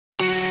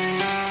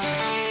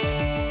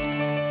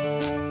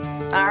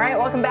All right,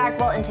 welcome back.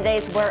 Well, in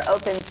today's We're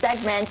Open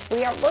segment,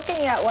 we are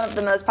looking at one of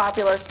the most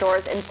popular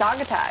stores in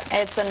Saugatuck.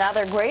 It's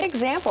another great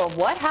example of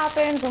what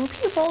happens when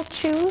people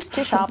choose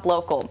to shop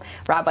local.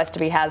 Rob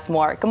Westerby has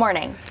more. Good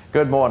morning.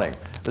 Good morning.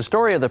 The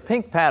story of the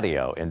Pink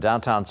Patio in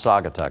downtown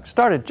Saugatuck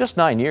started just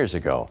 9 years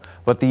ago,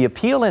 but the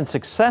appeal and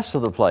success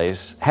of the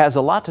place has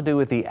a lot to do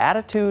with the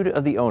attitude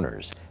of the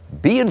owners.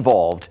 Be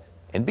involved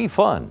and be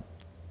fun.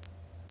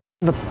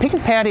 The Pink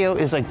Patio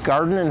is a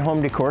garden and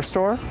home decor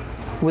store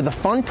with a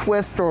fun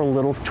twist or a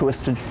little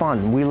twisted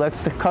fun. We let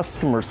the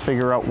customers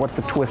figure out what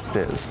the twist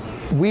is.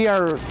 We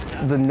are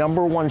the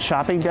 #1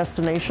 shopping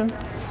destination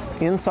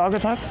in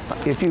Saugatuck.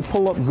 If you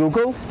pull up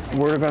Google,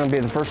 we're going to be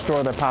the first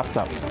store that pops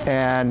up.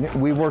 And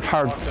we worked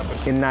hard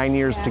in 9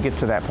 years to get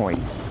to that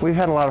point. We've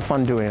had a lot of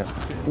fun doing it.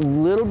 A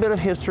little bit of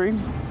history.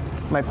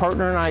 My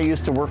partner and I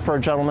used to work for a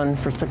gentleman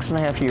for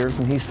 6.5 years,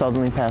 and he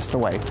suddenly passed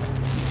away.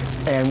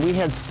 And we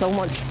had so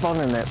much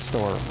fun in that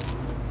store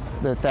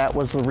that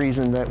was the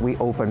reason that we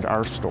opened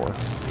our store.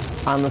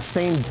 On the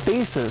same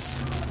basis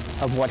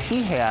of what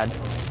he had,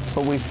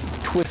 but we've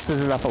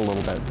twisted it up a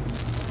little bit.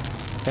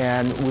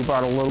 And we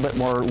brought a little bit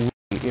more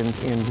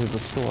into the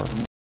store.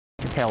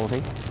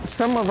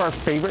 Some of our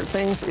favorite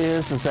things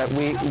is that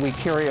we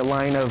carry a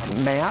line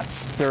of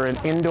mats. They're an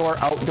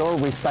indoor-outdoor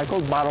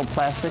recycled bottled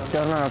plastic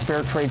done on a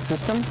fair trade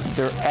system.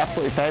 They're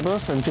absolutely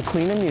fabulous, and to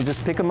clean them, you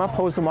just pick them up,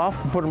 hose them off,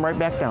 and put them right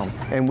back down.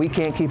 And we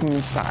can't keep them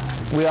in stock.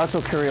 We also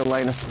carry a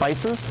line of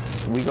spices.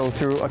 We go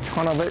through a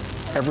ton of it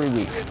every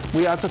week.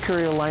 We also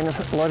carry a line of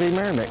Bloody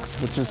Mary mix,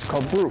 which is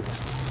called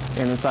Brutes,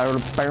 and it's out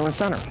of Byron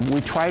Center.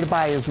 We try to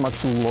buy as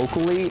much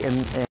locally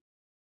and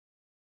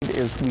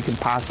as we can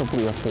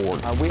possibly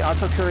afford. We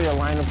also carry a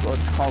line of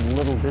what's called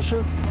little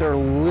dishes. They're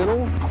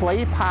little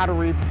clay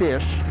pottery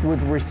dish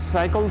with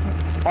recycled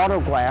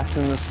auto glass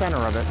in the center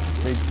of it.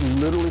 They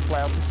literally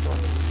fly out the store.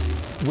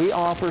 We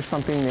offer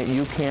something that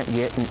you can't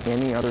get in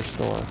any other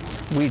store.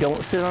 We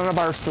don't sit on a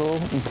bar stool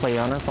and play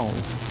on our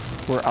phones.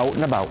 We're out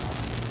and about.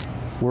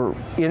 We're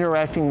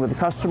interacting with the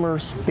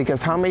customers,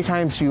 because how many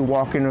times do you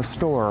walk in a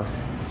store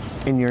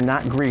and you're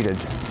not greeted,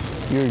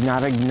 you're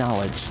not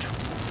acknowledged,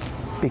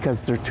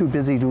 because they're too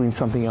busy doing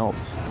something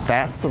else.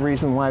 That's the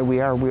reason why we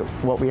are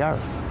what we are.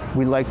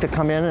 We like to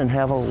come in and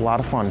have a lot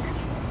of fun,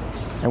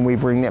 and we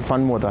bring that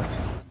fun with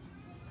us.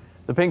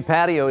 The Pink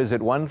Patio is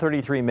at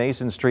 133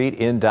 Mason Street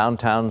in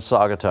downtown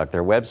Saugatuck.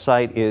 Their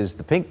website is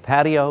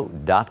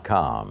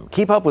thepinkpatio.com.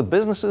 Keep up with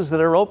businesses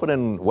that are open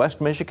in West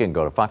Michigan.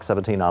 Go to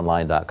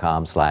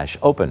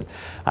fox17online.com/open.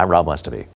 I'm Rob Westerby.